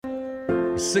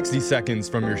60 seconds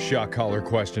from your shot collar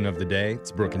question of the day.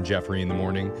 It's Brooke and Jeffrey in the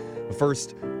morning. But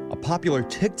first, a popular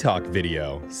TikTok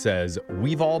video says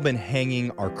we've all been hanging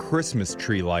our Christmas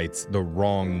tree lights the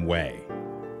wrong way.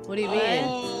 What do you mean?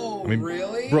 Oh, I mean,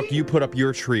 really? Brooke, you put up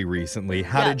your tree recently.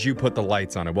 How did you put the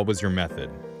lights on it? What was your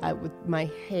method? With my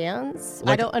hands?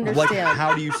 Like, I don't understand. Like,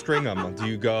 how do you string them? Do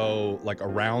you go like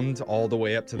around all the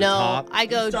way up to the no, top? I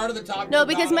go. Start at the top. No,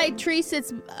 because my tree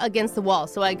sits against the wall,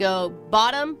 so I go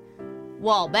bottom,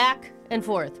 wall, back and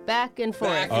forth, back and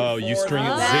forth. Back and Oh, you forth. string it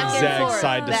Back and zigzag forth.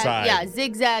 side to Back- side. Yeah,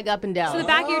 zigzag up and down. So the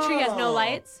back of your tree has no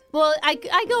lights? Well, I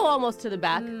go almost to the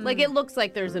back. Like, it looks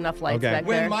like there's enough lights Okay. back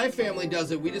When there. my family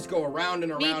does it, we just go around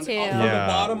and Me around too. from Yeah.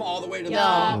 the bottom all the way to the Yeah.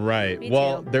 top. Right. Me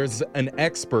Well, too. there's an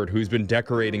expert who's been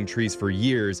decorating trees for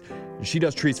years. She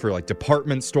does trees for like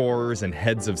department stores and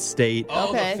heads of state. Oh,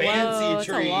 Okay. the fancy Whoa, that's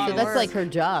a tree. lot So of that's work. like her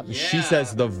job. She Yeah.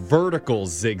 says the vertical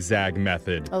zigzag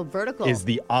method Oh, vertical. is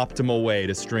the optimal way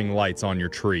to string lights on your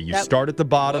tree. You That- start at the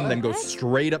bottom, then go What?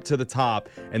 straight up to the top,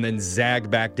 and then zag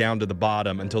back down to the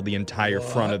bottom until the entire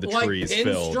front of the like tree is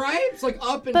filled. pinstripes? Like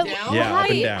up and But down? Yeah, up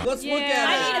and Right. down. Let's look Yeah. at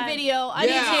I it. need a video. I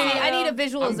Yeah. need a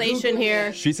visualization I'm Googling here.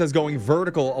 it. She says going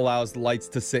vertical allows lights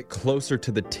to sit closer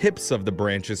to the tips of the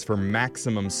branches for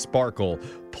maximum sparkle.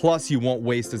 Plus, you won't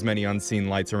waste as many unseen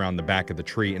lights around the back of the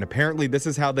tree. And apparently, this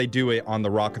is how they do it on the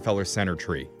Rockefeller Center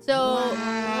tree. So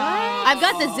I've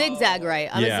got the zigzag right.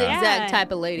 I'm Yeah. a zigzag Yeah.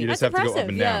 type of lady. You just That's have to go up impressive.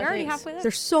 and Yeah, down. you're already Thanks. halfway there.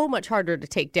 They're so much harder to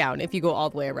take down if you go all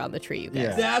the way around the tree, you guys.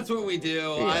 Yeah. That's what we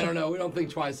do. I don't know. We don't think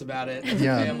twice about it as a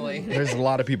family. There's a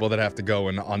lot of people that have to go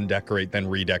and undecorate, then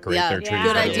redecorate Yeah. their trees. Yeah.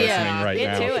 Good that are idea. listening right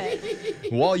Get now. to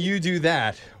it. While you do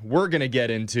that, we're going to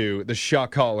get into the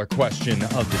shot caller question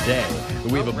of the day.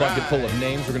 We have a bucket full of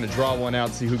names. We're going to draw one out,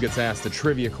 see who gets asked a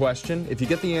trivia question. If you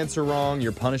get the answer wrong,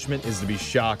 your punishment is to be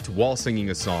shocked while singing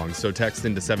a song. So text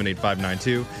into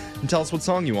 78592 and tell us what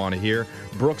song you want to hear.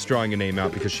 Brooke's drawing a name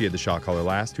out because she had the shot caller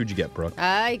last. Who'd you get, Brooke?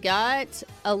 I got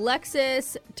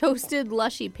Alexis Toasted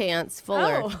Lushy Pants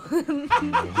Fuller.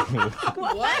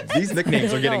 What? These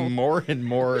nicknames are getting more and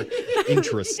more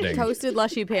interesting. Toasted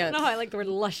Lushy Pants. No, I like the word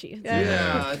lushy.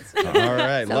 Yeah. it's- All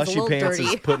right, Sounds a Lushy little Pants is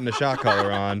dirty. putting a shot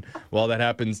collar on. While that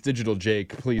happens, Digital Jake,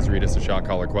 please read us a shot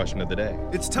collar question of the day.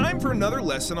 It's time for another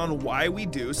lesson on why we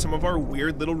do some of our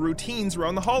weird little routines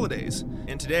around the holidays.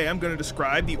 And today I'm going to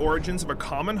describe the origins of a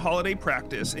common holiday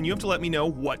practice, and you have to let me know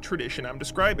what tradition I'm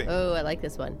describing. Oh, I like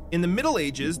this one. In the Middle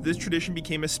Ages, this tradition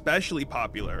became especially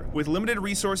popular. With limited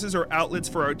resources or outlets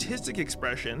for artistic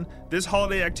expression, this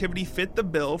holiday activity fit the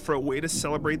bill for a way to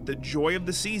celebrate the joy of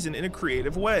the season in a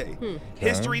creative way.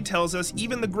 History tells us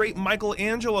even the great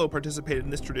Michelangelo participated in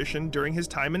this tradition during his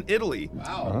time in Italy.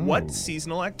 Wow. What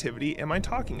seasonal activity am I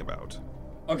talking about?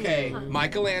 Okay,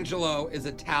 Michelangelo is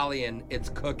Italian. It's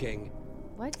cooking.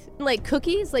 What? Like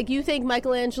cookies? Like you think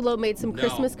Michelangelo made some No,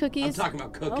 Christmas cookies? I'm talking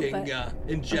about cooking but-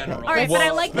 in general. All right, but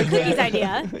I like the cookies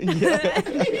idea.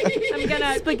 I'm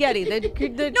gonna. Spaghetti,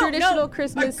 the traditional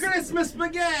Christmas. A Christmas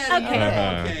spaghetti.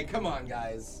 Okay. Okay, come on,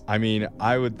 guys. I mean,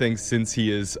 I would think since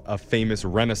he is a famous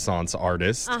Renaissance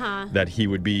artist, that he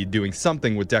would be doing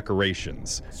something with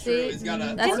decorations. True, he's got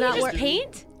a That's not artist where in-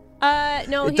 Paint?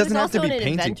 No, It he doesn't was have to also be an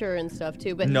painting. inventor and stuff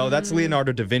too. But No, that's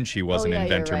Leonardo da Vinci was an yeah, you're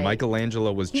inventor. right.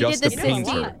 Michelangelo was He just a did the painter.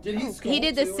 Sistine. Did he He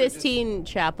did the sculpt too, or just- Sistine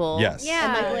Chapel. Yes. Yeah.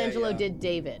 And Michelangelo Yeah. did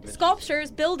David.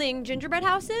 Sculptures, building gingerbread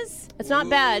houses. It's not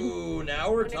bad. Ooh, now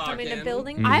we're When it talking. comes to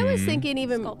building. I was thinking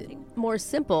even Sculpting. more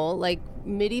simple, like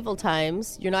medieval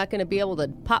times. You're not going to be able to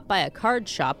pop by a card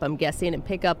shop, I'm guessing, and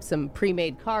pick up some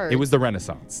pre-made cards. It was the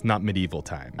Renaissance, not medieval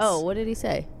times. Oh, what did he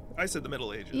say? I said the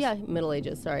Middle Ages. Yeah, Middle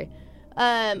Ages. Sorry.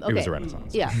 Okay. It was the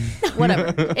Renaissance. Yeah,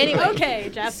 whatever. Anyway. Okay,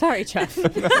 Jeff. Sorry, Jeff.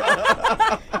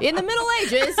 In the Middle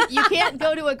Ages, you can't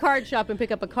go to a card shop and pick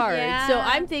up a card. Yeah. So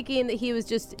I'm thinking that he was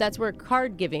that's where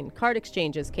card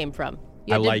exchanges came from.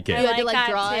 You I had to- like it. You had to I like like that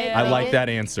draw too. it. I make like it. that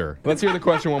answer. Let's hear the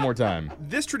question one more time.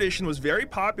 This tradition was very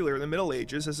popular in the Middle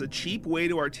Ages as a cheap way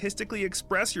to artistically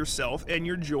express yourself and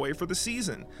your joy for the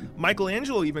season.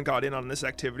 Michelangelo even got in on this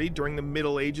activity during the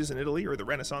Middle Ages in Italy, or the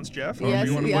Renaissance, Jeff. Yes,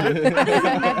 however you want to put it.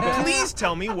 yeah. Please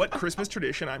tell me what Christmas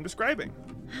tradition I'm describing.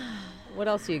 What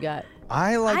else you got?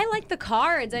 I like the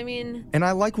cards. I mean, And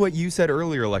I like what you said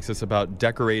earlier, Alexis, about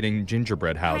decorating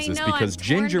gingerbread houses know, because I'm torn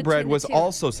gingerbread between the was two.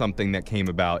 also something that came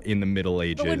about in the Middle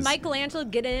Ages. but would Michelangelo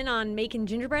get in on making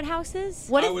gingerbread houses?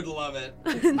 What I if, would love it.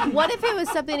 what if it was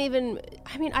something even,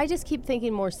 I mean, I just keep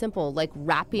thinking more simple, like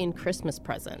wrapping Christmas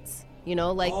presents. You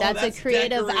know, like Oh, that's a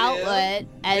creative decorative. outlet,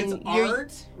 and It's you're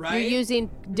art, right? you're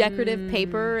using decorative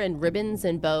paper and ribbons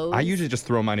and bows. I usually just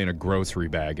throw mine in a grocery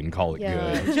bag and call it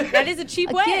Yeah. good. That is a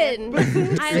cheap way. Again,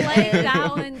 I like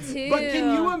that one too. But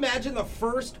can you imagine the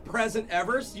first present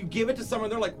ever? So you give it to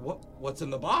someone, they're like, "What's in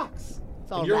the box?"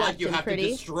 all And you're like, wrapped "You and have pretty. to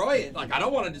destroy it." Like, I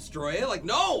don't want to destroy it. Like,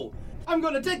 no, I'm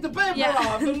going to take the paper Yeah.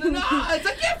 off, and then it's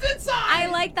a gift inside. I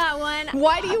like that one.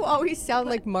 Why do you always sound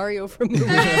like Mario from the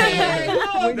movie? Hey,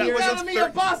 look, That you was a got me a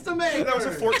thir- pasta maker. That was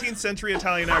a 14th century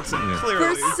Italian accent, For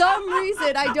clearly. some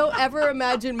reason, I don't ever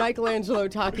imagine Michelangelo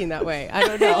talking that way. I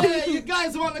don't know. Hey, you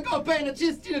guys want to go paint a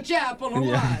Sistina Chapel or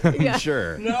what? Yeah.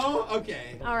 Sure. No?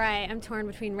 Okay. All right, I'm torn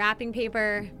between wrapping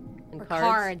paper And or cards.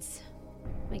 cards.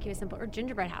 Make it simple. Or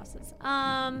gingerbread houses.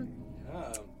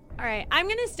 All right, I'm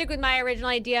gonna stick with my original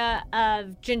idea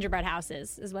of gingerbread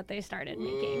houses. Is what they started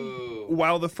making.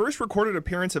 While the first recorded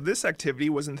appearance of this activity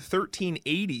was in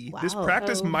 1380, this Wow.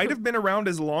 practice might have been around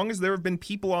as long as there have been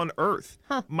people on Earth.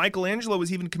 Michelangelo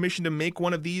was even commissioned to make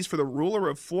one of these for the ruler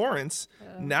of Florence.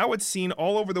 Now it's seen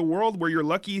all over the world where you're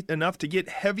lucky enough to get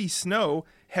heavy snow,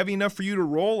 heavy enough for you to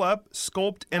roll up,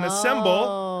 sculpt, and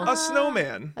assemble a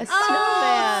snowman. A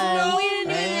snowman.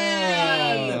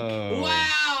 Oh.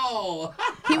 Wow.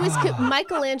 He was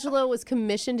Michelangelo was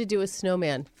commissioned to do a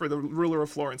snowman. For the ruler of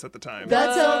Florence at the time.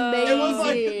 That's amazing. It was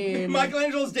like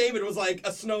Michelangelo's David was like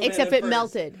a snowman. Except at it first.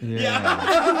 melted.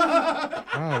 Yeah.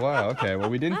 Oh, wow. Okay. Well,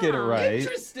 we didn't get it right.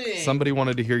 Interesting. Somebody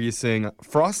wanted to hear you sing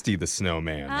Frosty the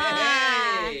Snowman.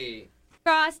 Hey.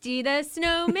 Frosty the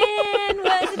Snowman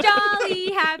was a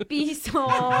jolly happy soul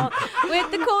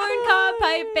with the corncob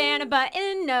pipe and a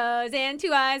button nose and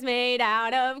 2 eyes made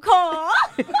out of coal.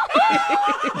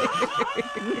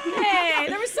 Hey,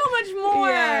 there was so much more.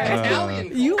 Yeah.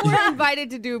 Italian. You were invited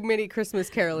to do mini Christmas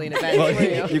caroling events, Well, were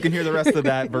you? you can hear the rest of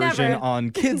that version Never. on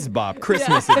Kids Bop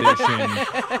Christmas Edition.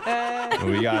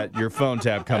 We got your phone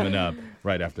tap coming up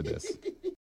right after this.